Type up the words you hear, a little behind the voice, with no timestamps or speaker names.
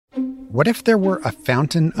What if there were a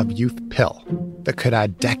fountain of youth pill that could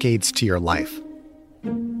add decades to your life?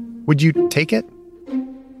 Would you take it?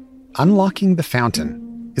 Unlocking the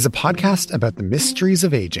Fountain is a podcast about the mysteries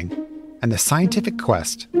of aging and the scientific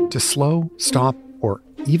quest to slow, stop, or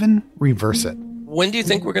even reverse it. When do you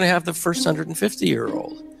think we're going to have the first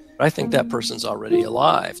 150-year-old? I think that person's already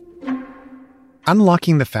alive.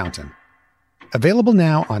 Unlocking the Fountain. Available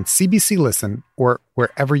now on CBC Listen or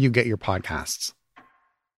wherever you get your podcasts.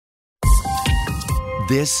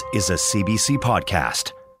 This is a CBC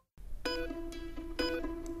podcast.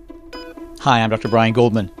 Hi, I'm Dr. Brian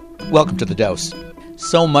Goldman. Welcome to The Dose.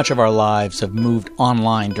 So much of our lives have moved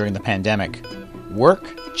online during the pandemic.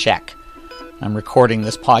 Work? Check. I'm recording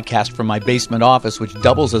this podcast from my basement office, which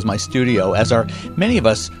doubles as my studio, as are many of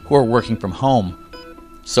us who are working from home.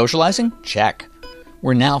 Socializing? Check.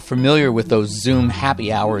 We're now familiar with those Zoom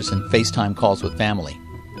happy hours and FaceTime calls with family.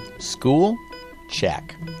 School?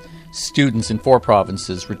 Check. Students in 4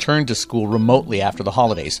 provinces returned to school remotely after the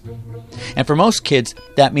holidays. And for most kids,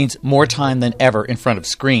 that means more time than ever in front of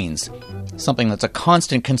screens, something that's a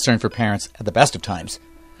constant concern for parents at the best of times.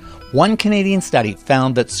 One Canadian study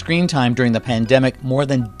found that screen time during the pandemic more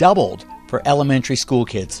than doubled for elementary school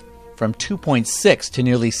kids, from 2.6 to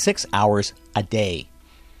nearly 6 hours a day.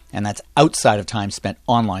 And that's outside of time spent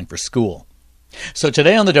online for school. So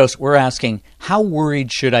today on The Dose, we're asking, how worried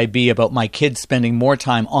should I be about my kids spending more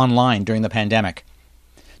time online during the pandemic?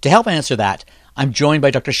 To help answer that, I'm joined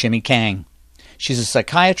by Dr. Shimi Kang. She's a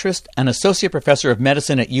psychiatrist and associate professor of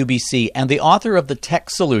medicine at UBC and the author of The Tech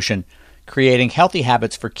Solution, Creating Healthy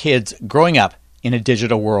Habits for Kids Growing Up in a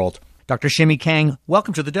Digital World. Dr. Shimi Kang,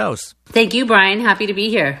 welcome to The Dose. Thank you, Brian. Happy to be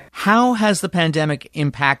here. How has the pandemic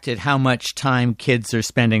impacted how much time kids are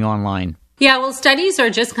spending online? Yeah, well, studies are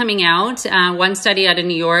just coming out. One study out of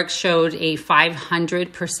New York showed a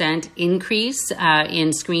 500% increase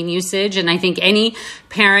in screen usage. And I think any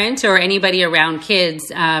parent or anybody around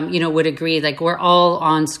kids, would agree, like we're all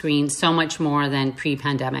on screen so much more than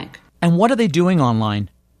pre-pandemic. And what are they doing online?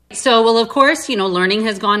 So, well, of course, learning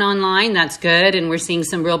has gone online. That's good. And we're seeing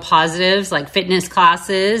some real positives like fitness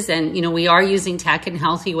classes. And, we are using tech in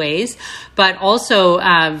healthy ways. But also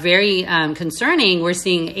very concerning, we're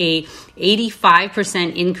seeing a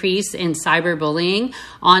 85% increase in cyberbullying.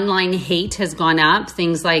 Online hate has gone up.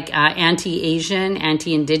 Things like anti-Asian,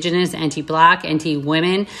 anti-Indigenous, anti-Black,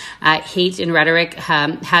 anti-women. Hate and rhetoric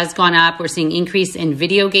has gone up. We're seeing increase in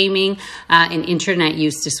video gaming and internet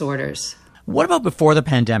use disorders. What about before the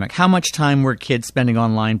pandemic? How much time were kids spending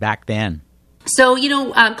online back then? So,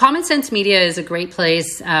 Common Sense Media is a great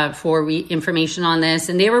place for information on this.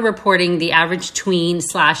 And they were reporting the average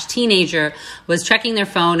tween/teenager was checking their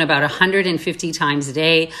phone about 150 times a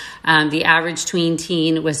day. The average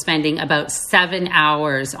teen was spending about 7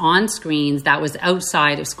 hours on screens. That was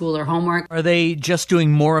outside of school or homework. Are they just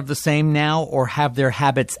doing more of the same now, or have their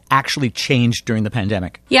habits actually changed during the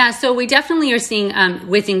pandemic? Yeah, so we definitely are seeing,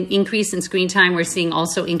 with an increase in screen time, we're seeing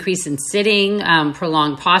also increase in sitting,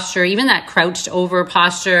 prolonged posture, even that crouched over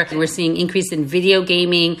posture. We're seeing increase in video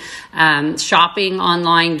gaming, shopping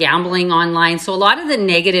online, gambling online. So a lot of the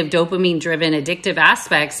negative dopamine-driven addictive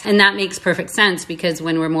aspects, and that makes perfect sense because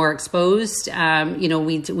when we're more exposed,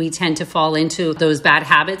 we tend to fall into those bad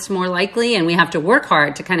habits more likely, and we have to work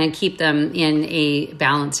hard to kind of keep them in a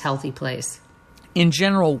balanced, healthy place. In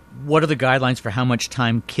general, what are the guidelines for how much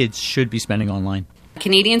time kids should be spending online?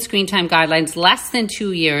 Canadian screen time guidelines, less than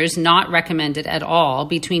 2 years, not recommended at all.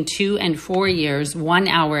 Between 2 and 4 years, 1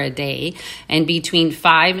 hour a day. And between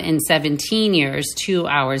 5 and 17 years, 2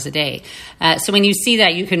 hours a day. So when you see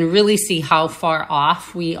that, you can really see how far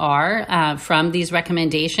off we are from these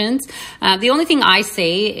recommendations. The only thing I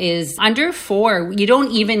say is under 4, you don't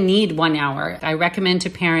even need 1 hour. I recommend to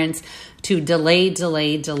parents to delay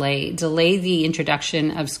the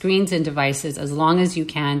introduction of screens and devices as long as you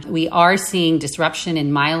can. We are seeing disruption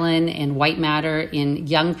in myelin and white matter in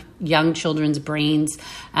young children's brains,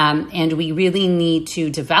 and we really need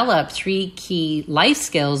to develop 3 key life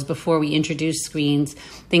skills before we introduce screens,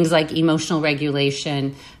 things like emotional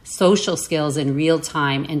regulation, social skills in real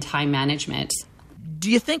time, and time management.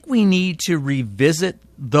 Do you think we need to revisit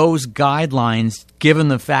those guidelines given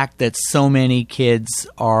the fact that so many kids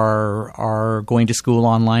are going to school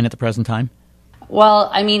online at the present time? Well,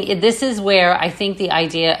 I mean, this is where I think the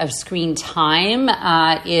idea of screen time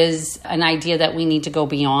is an idea that we need to go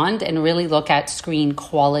beyond and really look at screen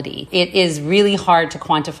quality. It is really hard to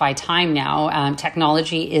quantify time now.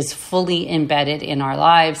 Technology is fully embedded in our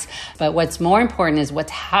lives, but what's more important is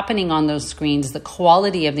what's happening on those screens, the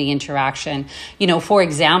quality of the interaction. You know, for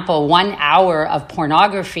example, 1 hour of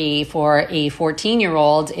pornography for a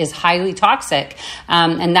 14-year-old is highly toxic,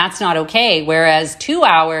 and that's not okay, whereas 2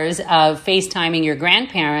 hours of FaceTiming your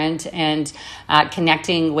grandparent and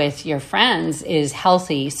connecting with your friends is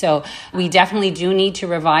healthy. So we definitely do need to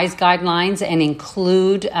revise guidelines and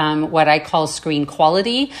include what I call screen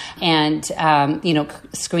quality and,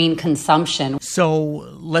 screen consumption. So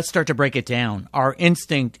let's start to break it down. Our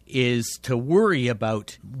instinct is to worry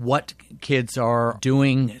about what kids are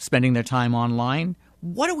doing, spending their time online.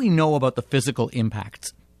 What do we know about the physical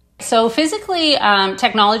impacts? So physically,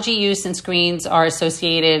 technology use and screens are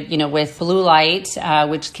associated, with blue light,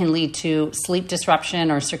 which can lead to sleep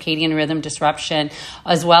disruption or circadian rhythm disruption,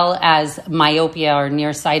 as well as myopia or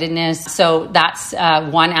nearsightedness. So that's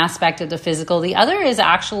one aspect of the physical. The other is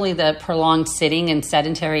actually the prolonged sitting and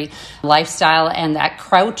sedentary lifestyle and that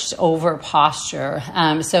crouched over posture.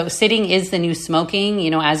 So sitting is the new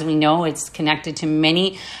smoking. As we know, it's connected to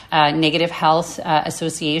many negative health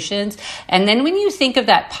associations. And then when you think of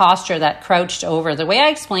that posture, that crouched over, the way I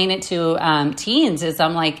explain it to teens is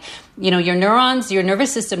I'm like, your neurons, your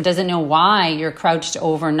nervous system doesn't know why you're crouched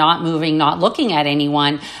over, not moving, not looking at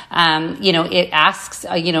anyone. It asks,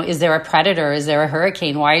 is there a predator? Is there a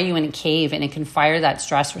hurricane? Why are you in a cave? And it can fire that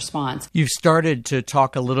stress response. You've started to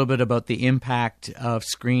talk a little bit about the impact of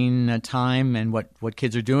screen time and what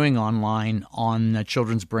kids are doing online on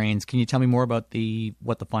children's brains. Can you tell me more about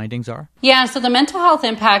what the findings are? Yeah, so the mental health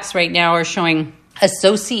impacts right now are showing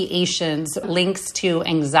associations, links to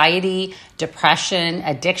anxiety, depression,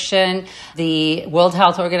 addiction. The World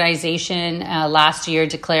Health Organization last year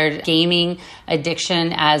declared gaming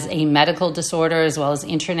addiction as a medical disorder as well as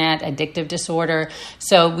internet addictive disorder.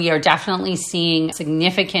 So we are definitely seeing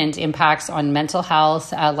significant impacts on mental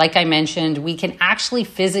health. Like I mentioned, we can actually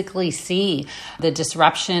physically see the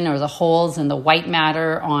disruption or the holes in the white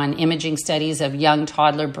matter on imaging studies of young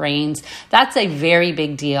toddler brains. That's a very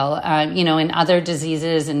big deal. In other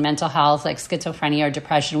diseases and mental health like schizophrenia or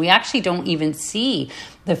depression, we actually don't even see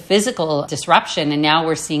the physical disruption, and now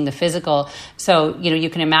we're seeing the physical. So, you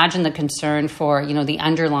can imagine the concern for, the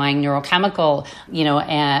underlying neurochemical,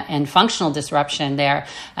 and functional disruption there.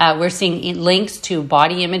 We're seeing links to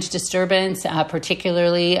body image disturbance,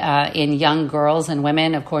 particularly in young girls and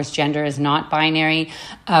women. Of course, gender is not binary.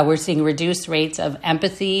 We're seeing reduced rates of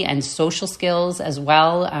empathy and social skills as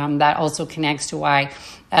well. That also connects to why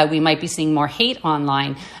we might be seeing more hate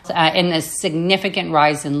online and a significant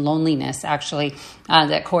rise in loneliness, actually,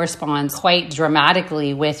 that corresponds quite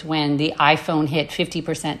dramatically with when the iPhone hit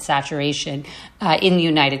 50% saturation in the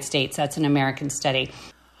United States. That's an American study.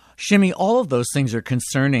 Shimmy, all of those things are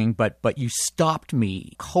concerning, but you stopped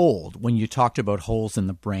me cold when you talked about holes in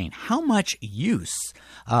the brain. How much use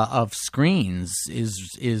of screens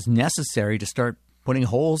is necessary to start putting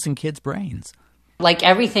holes in kids' brains? Like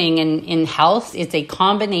everything in health, it's a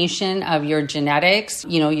combination of your genetics,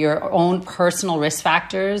 your own personal risk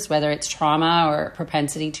factors, whether it's trauma or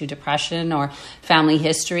propensity to depression or family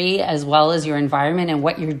history, as well as your environment and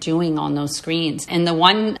what you're doing on those screens. And the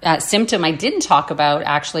one symptom I didn't talk about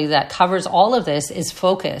actually that covers all of this is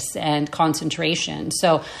focus and concentration.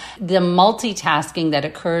 So the multitasking that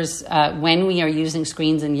occurs when we are using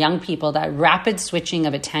screens in young people, that rapid switching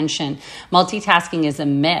of attention, multitasking is a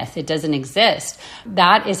myth. It doesn't exist.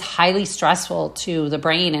 That is highly stressful to the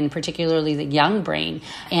brain and particularly the young brain.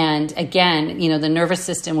 And again, the nervous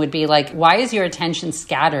system would be like, why is your attention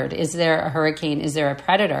scattered? Is there a hurricane? Is there a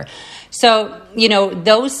predator? So,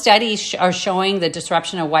 those studies are showing the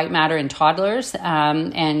disruption of white matter in toddlers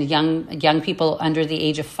and young people under the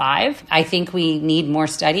age of 5. I think we need more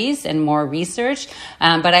studies and more research.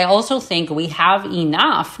 But I also think we have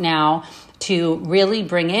enough now to really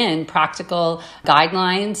bring in practical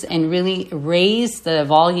guidelines and really raise the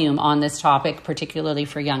volume on this topic, particularly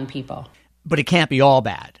for young people. But it can't be all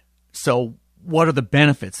bad. So what are the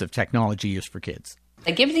benefits of technology use for kids? I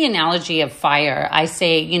give the analogy of fire. I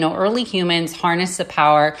say, early humans harnessed the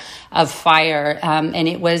power of fire, and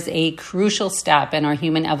it was a crucial step in our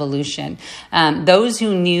human evolution. Those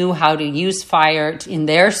who knew how to use fire in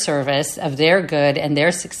their service of their good and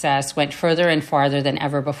their success went further and farther than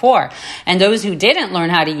ever before. And those who didn't learn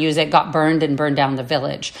how to use it got burned and burned down the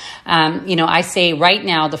village. I say right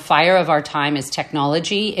now, the fire of our time is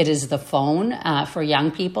technology. It is the phone for young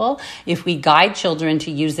people. If we guide children to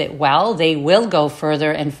use it well, they will go further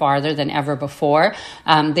further and farther than ever before.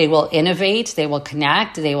 They will innovate, they will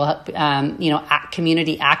connect, they will,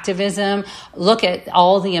 community activism. Look at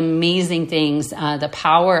all the amazing things, the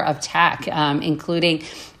power of tech, including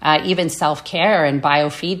even self-care and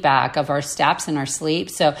biofeedback of our steps and our sleep.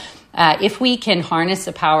 So if we can harness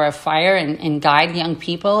the power of fire and guide young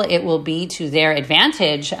people, it will be to their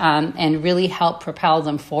advantage and really help propel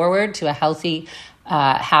them forward to a healthy,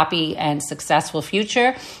 happy and successful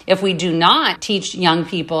future. If we do not teach young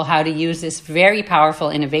people how to use this very powerful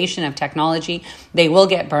innovation of technology, they will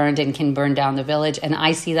get burned and can burn down the village. And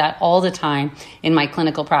I see that all the time in my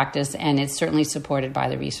clinical practice, and it's certainly supported by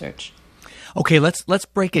the research. Okay, let's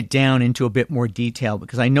break it down into a bit more detail,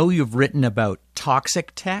 because I know you've written about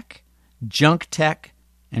toxic tech, junk tech,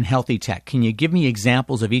 and healthy tech. Can you give me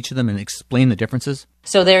examples of each of them and explain the differences?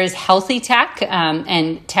 So there is healthy tech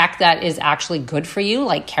and tech that is actually good for you,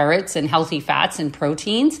 like carrots and healthy fats and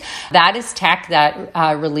proteins. That is tech that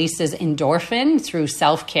releases endorphin through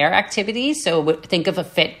self-care activities. So think of a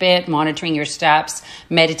Fitbit, monitoring your steps,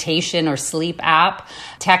 meditation or sleep app.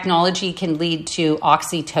 Technology can lead to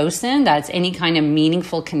oxytocin. That's any kind of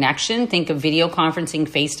meaningful connection. Think of video conferencing,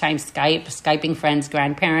 FaceTime, Skype, Skyping friends,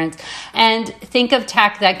 grandparents. And think of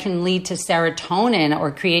tech that can lead to serotonin or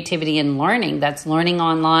creativity and learning. That's learning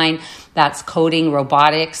online, that's coding,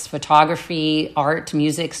 robotics, photography, art,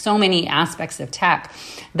 music, so many aspects of tech.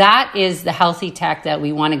 That is the healthy tech that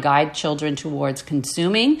we want to guide children towards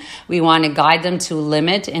consuming. We want to guide them to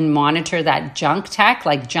limit and monitor that junk tech,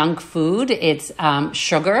 like junk food. It's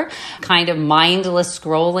sugar, kind of mindless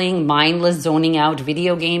scrolling, mindless zoning out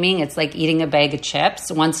video gaming. It's like eating a bag of chips.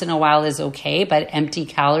 Once in a while is okay, but empty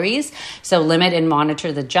calories. So limit and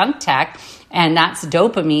monitor the junk tech. And that's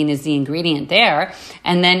dopamine is the ingredient there.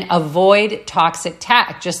 And then avoid toxic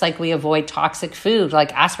tech, just like we avoid toxic food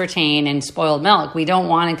like aspartame and spoiled milk. We don't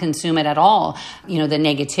want to consume it at all. You know, the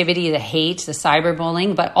negativity, the hate, the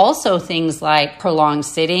cyberbullying, but also things like prolonged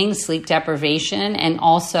sitting, sleep deprivation, and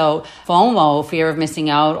also FOMO, fear of missing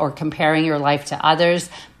out or comparing your life to others.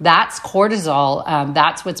 That's cortisol.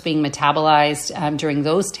 That's what's being metabolized during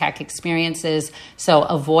those tech experiences. So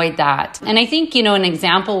avoid that. And I think, an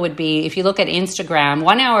example would be if you look at Instagram,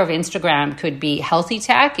 1 hour of Instagram could be healthy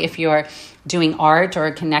tech if you're doing art or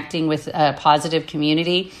connecting with a positive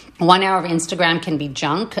community. 1 hour of Instagram can be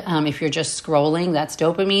junk if you're just scrolling, that's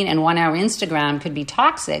dopamine. And 1 hour Instagram could be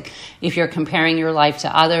toxic if you're comparing your life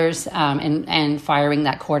to others and firing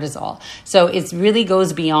that cortisol. So it really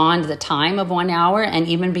goes beyond the time of 1 hour and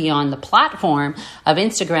even beyond the platform of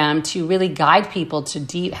Instagram to really guide people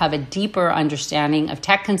to have a deeper understanding of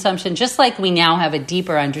tech consumption, just like we now have a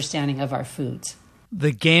deeper understanding of our foods.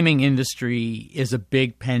 The gaming industry is a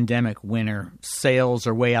big pandemic winner. Sales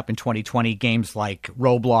are way up in 2020. Games like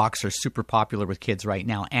Roblox are super popular with kids right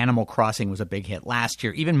now. Animal Crossing was a big hit last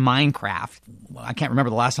year. Even Minecraft. I can't remember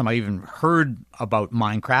the last time I even heard about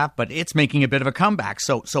Minecraft, but it's making a bit of a comeback.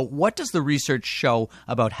 So what does the research show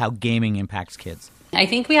about how gaming impacts kids? I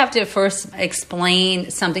think we have to first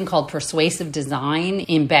explain something called persuasive design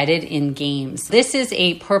embedded in games. This is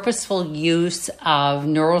a purposeful use of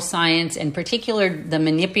neuroscience, in particular the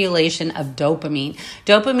manipulation of dopamine.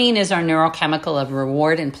 Dopamine is our neurochemical of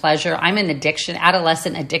reward and pleasure. I'm an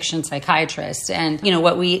adolescent addiction psychiatrist. And,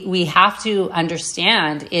 what we have to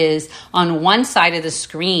understand is on one side of the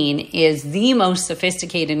screen is the most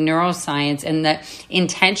sophisticated neuroscience and the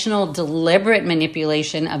intentional, deliberate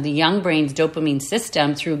manipulation of the young brain's dopamine system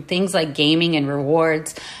through things like gaming and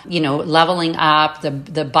rewards, leveling up,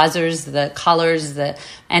 the buzzers, the colors,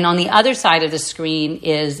 and on the other side of the screen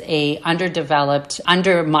is a underdeveloped,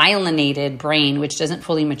 undermyelinated brain, which doesn't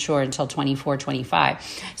fully mature until 24, 25.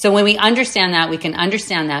 So when we understand that, we can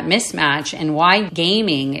understand that mismatch and why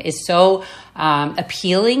gaming is so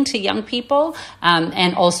appealing to young people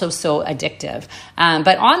and also so addictive.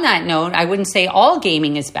 But on that note, I wouldn't say all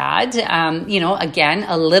gaming is bad. Again,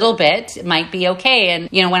 a little bit might be okay. And,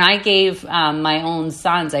 when I gave my own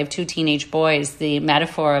sons, I have 2 teenage boys, the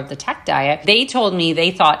metaphor of the tech diet, they told me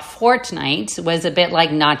they thought Fortnite was a bit like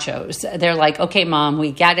nachos. They're like, okay, Mom,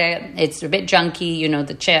 we get it. It's a bit junky,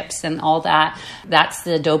 the chips and all that. That's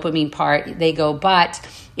the dopamine part. They go, but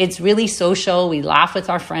it's really social. We laugh with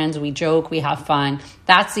our friends. We joke. We have fun.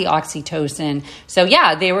 That's the oxytocin. So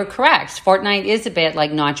yeah, they were correct. Fortnite is a bit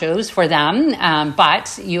like nachos for them,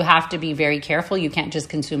 but you have to be very careful. You can't just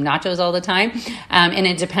consume nachos all the time. And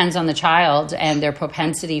it depends on the child and their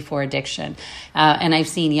propensity for addiction. And I've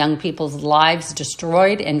seen young people's lives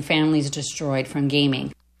destroyed and families destroyed from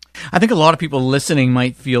gaming. I think a lot of people listening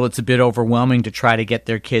might feel it's a bit overwhelming to try to get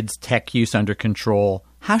their kids' tech use under control.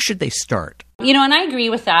 How should they start? And I agree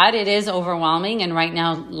with that. It is overwhelming. And right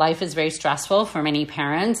now, life is very stressful for many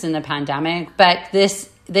parents in the pandemic. But this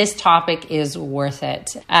topic is worth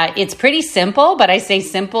it. It's pretty simple, but I say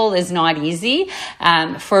simple is not easy.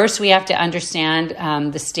 First, we have to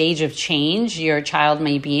understand the stage of change your child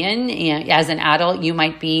may be in. As an adult, you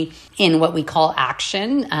might be in what we call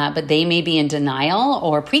action, but they may be in denial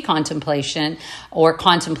or pre-contemplation or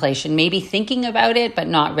contemplation, maybe thinking about it, but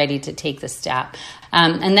not ready to take the step.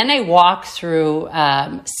 And then I walk through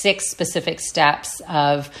 6 specific steps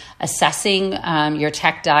of assessing your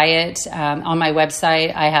tech diet. On my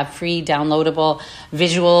website, I have free downloadable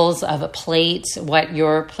visuals of a plate, what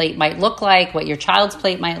your plate might look like, what your child's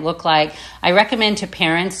plate might look like. I recommend to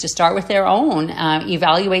parents to start with their own,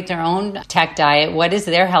 evaluate their own tech diet. What is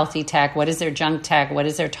their healthy tech? What is their junk tech? What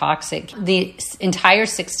is their toxic? The entire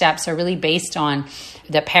 6 steps are really based on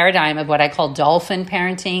the paradigm of what I call dolphin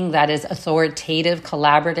parenting. That is authoritative,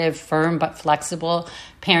 collaborative, firm but flexible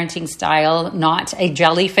parenting style, not a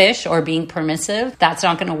jellyfish or being permissive. That's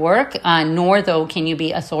not going to work, nor though can you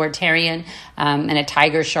be authoritarian and a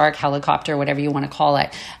tiger, shark, helicopter, whatever you want to call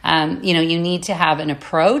it. You need to have an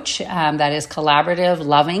approach that is collaborative,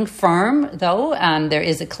 loving, firm, though. There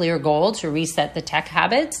is a clear goal to reset the tech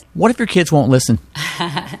habits. What if your kids won't listen?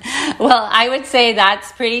 Well, I would say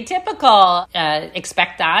that's pretty typical.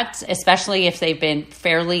 Expect that, especially if they've been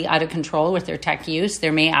fairly out of control with their tech use.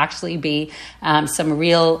 There may actually be some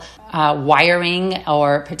real wiring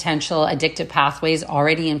or potential addictive pathways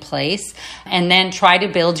already in place. And then try to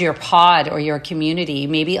build your pod or your community.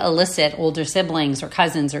 Maybe elicit older siblings or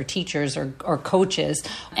cousins or teachers or coaches.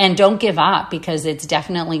 And don't give up, because it's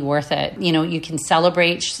definitely worth it. You can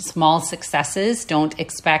celebrate small successes. Don't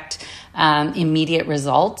expect immediate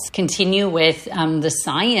results. Continue with the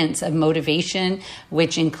science of motivation,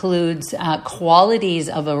 which includes qualities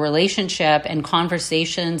of a relationship and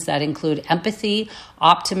conversations that include empathy,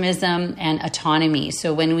 optimism, and autonomy.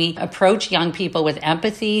 So when we approach young people with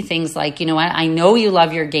empathy, things like, I know you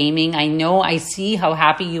love your gaming. I see how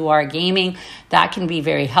happy you are gaming. That can be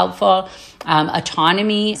very helpful.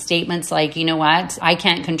 Autonomy, statements like, I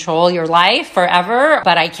can't control your life forever,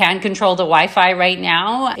 but I can control the Wi-Fi right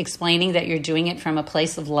now, explaining that you're doing it from a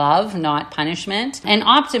place of love, not punishment. And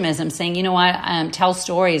optimism, saying, tell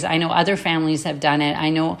stories. I know other families have done it. I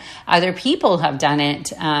know other people have done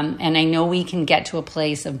it. And I know we can get to a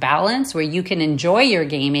place of balance where you can enjoy your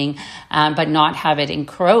gaming, but not have it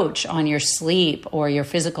encroach on your sleep or your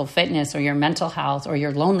physical fitness or your mental health or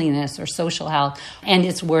your loneliness or social health. And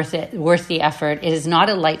it's worth the effort. It is not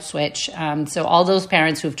a light switch. So all those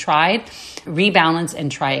parents who've tried, rebalance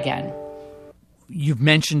and try again. You've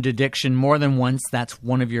mentioned addiction more than once. That's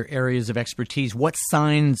one of your areas of expertise. What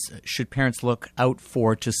signs should parents look out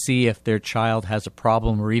for to see if their child has a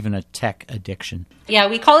problem or even a tech addiction? Yeah,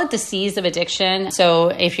 we call it the C's of addiction. So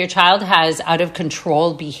if your child has out of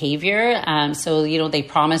control behavior, they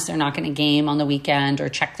promise they're not going to game on the weekend or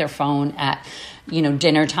check their phone at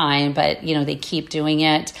dinner time, but, they keep doing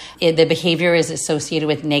it. The behavior is associated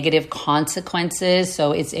with negative consequences.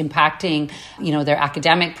 So it's impacting, their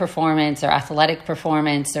academic performance, their athletic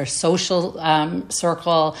performance, their social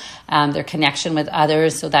circle, their connection with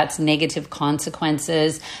others. So that's negative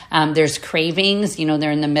consequences. There's cravings,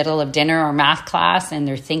 they're in the middle of dinner or math class and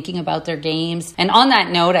they're thinking about their games. And on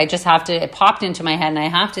that note, it popped into my head and I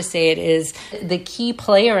have to say it is the key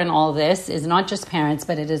player in all this is not just parents,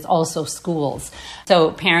 but it is also schools.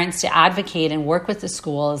 So parents to advocate and work with the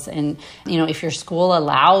schools. And, if your school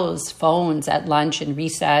allows phones at lunch and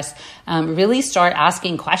recess, really start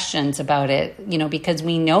asking questions about it, because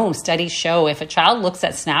we know studies show if a child looks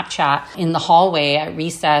at Snapchat in the hallway at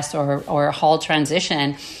recess or hall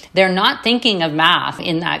transition, they're not thinking of math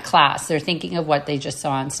in that class. They're thinking of what they just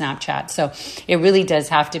saw on Snapchat. So it really does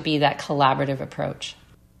have to be that collaborative approach.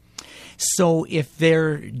 So if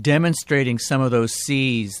they're demonstrating some of those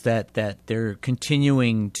C's, that they're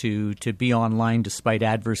continuing to be online despite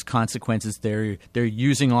adverse consequences, they're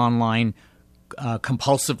using online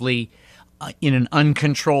compulsively in an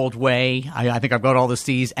uncontrolled way, I think I've got all the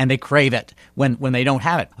C's, and they crave it when they don't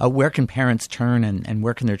have it. Where can parents turn and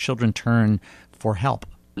where can their children turn for help?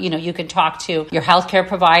 You can talk to your healthcare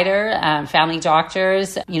provider, family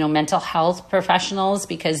doctors, mental health professionals,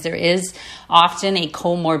 because there is often a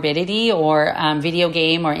comorbidity or video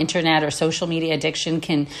game or internet or social media addiction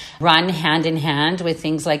can run hand in hand with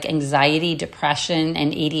things like anxiety, depression,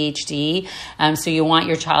 and ADHD. So you want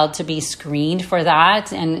your child to be screened for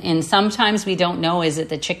that. And sometimes we don't know, is it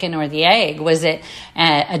the chicken or the egg? Was it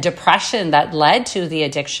a depression that led to the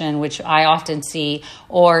addiction, which I often see,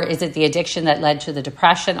 or is it the addiction that led to the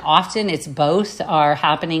depression? depression. Often it's both are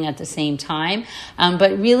happening at the same time.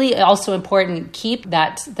 But really also important, keep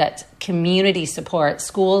that community support.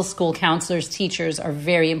 Schools, school counselors, teachers are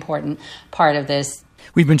very important part of this.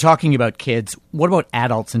 We've been talking about kids. What about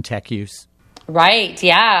adults and tech use? Right.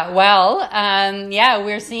 Yeah. Well,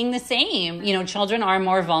 we're seeing the same. Children are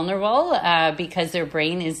more vulnerable because their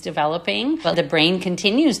brain is developing, but the brain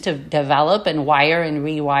continues to develop and wire and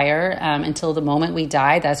rewire until the moment we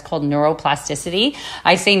die. That's called neuroplasticity.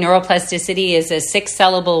 I say neuroplasticity is a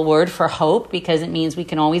 6-syllable word for hope because it means we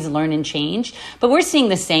can always learn and change. But we're seeing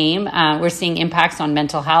the same. We're seeing impacts on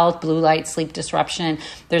mental health, blue light, sleep disruption.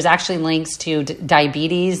 There's actually links to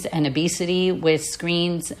diabetes and obesity with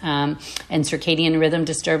screens and circadian rhythm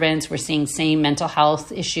disturbance. We're seeing same mental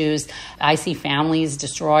health issues. I see families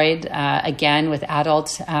destroyed again with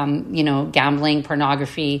adults, gambling,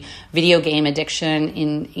 pornography, video game addiction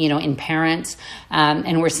in parents.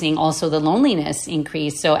 And we're seeing also the loneliness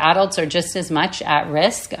increase. So adults are just as much at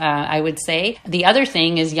risk, I would say. The other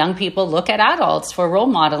thing is young people look at adults for role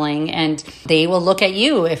modeling, and they will look at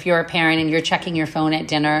you if you're a parent and you're checking your phone at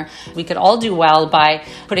dinner. We could all do well by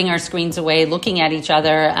putting our screens away, looking at each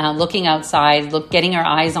other, looking outside, getting our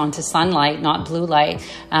eyes onto sunlight, not blue light,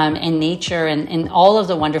 and nature, and all of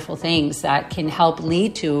the wonderful things that can help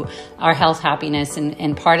lead to our health, happiness,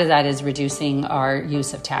 and part of that is reducing our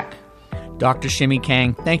use of tech. Dr. Shimmy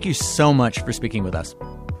Kang, thank you so much for speaking with us.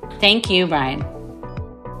 Thank you, Brian.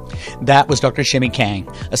 That was Dr. Shimmy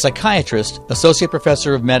Kang, a psychiatrist, associate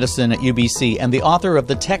professor of medicine at UBC, and the author of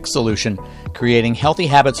The Tech Solution, Creating Healthy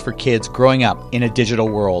Habits for Kids Growing Up in a Digital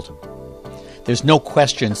World. There's no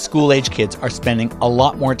question school-age kids are spending a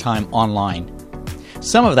lot more time online.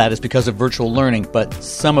 Some of that is because of virtual learning, but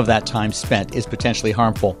some of that time spent is potentially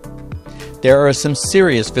harmful. There are some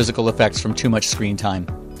serious physical effects from too much screen time.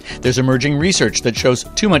 There's emerging research that shows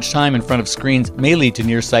too much time in front of screens may lead to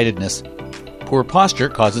nearsightedness. Poor posture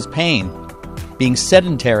causes pain. Being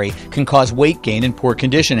sedentary can cause weight gain and poor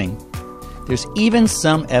conditioning. There's even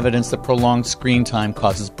some evidence that prolonged screen time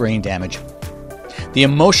causes brain damage. The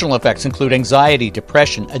emotional effects include anxiety,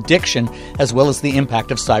 depression, addiction, as well as the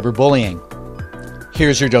impact of cyberbullying.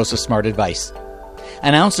 Here's your dose of smart advice.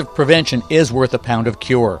 An ounce of prevention is worth a pound of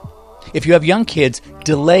cure. If you have young kids,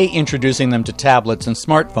 delay introducing them to tablets and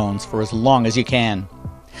smartphones for as long as you can.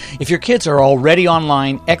 If your kids are already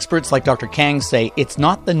online, experts like Dr. Kang say it's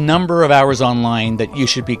not the number of hours online that you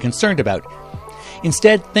should be concerned about.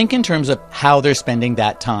 Instead, think in terms of how they're spending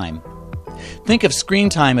that time. Think of screen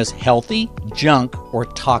time as healthy, junk, or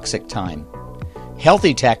toxic time.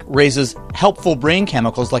 Healthy tech raises helpful brain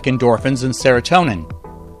chemicals like endorphins and serotonin.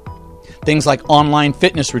 Things like online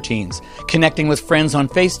fitness routines, connecting with friends on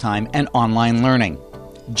FaceTime, and online learning.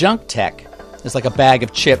 Junk tech is like a bag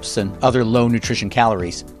of chips and other low-nutrition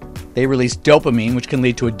calories. They release dopamine, which can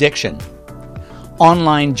lead to addiction.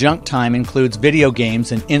 Online junk time includes video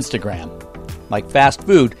games and Instagram. Like fast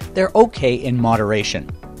food, they're okay in moderation.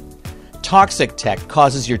 Toxic tech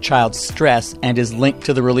causes your child stress and is linked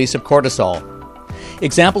to the release of cortisol.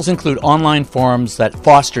 Examples include online forums that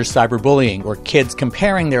foster cyberbullying or kids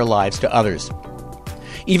comparing their lives to others.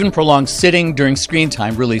 Even prolonged sitting during screen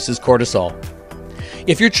time releases cortisol.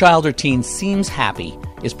 If your child or teen seems happy,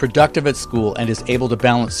 is productive at school, and is able to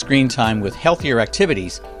balance screen time with healthier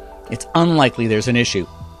activities, it's unlikely there's an issue.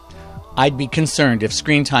 I'd be concerned if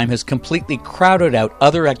screen time has completely crowded out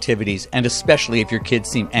other activities, and especially if your kids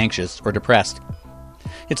seem anxious or depressed.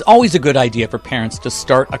 It's always a good idea for parents to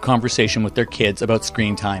start a conversation with their kids about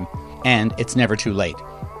screen time, and it's never too late.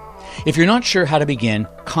 If you're not sure how to begin,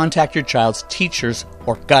 contact your child's teachers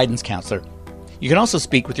or guidance counselor. You can also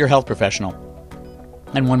speak with your health professional.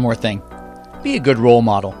 And one more thing, be a good role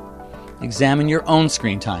model. Examine your own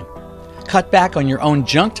screen time. Cut back on your own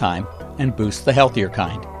junk time and boost the healthier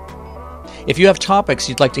kind. If you have topics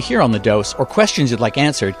you'd like to hear on The Dose or questions you'd like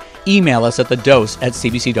answered, email us at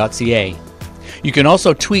thedose@cbc.ca. You can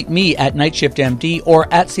also tweet me at NightShiftMD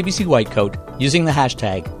or at CBC Whitecoat using the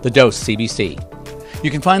hashtag TheDoseCBC. You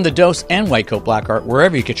can find The Dose and Whitecoat Black Art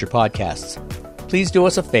wherever you get your podcasts. Please do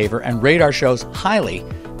us a favor and rate our shows highly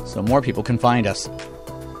so more people can find us.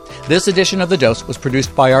 This edition of The Dose was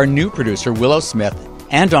produced by our new producer, Willow Smith,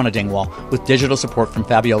 and Donna Dingwall, with digital support from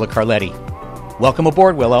Fabiola Carletti. Welcome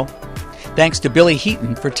aboard, Willow. Thanks to Billy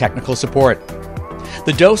Heaton for technical support.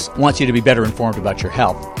 The Dose wants you to be better informed about your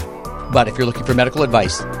health. But if you're looking for medical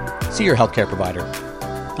advice, see your healthcare provider.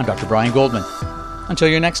 I'm Dr. Brian Goldman. Until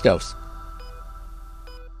your next dose.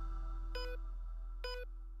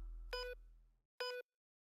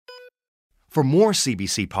 For more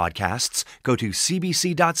CBC podcasts, go to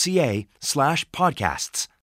cbc.ca/podcasts.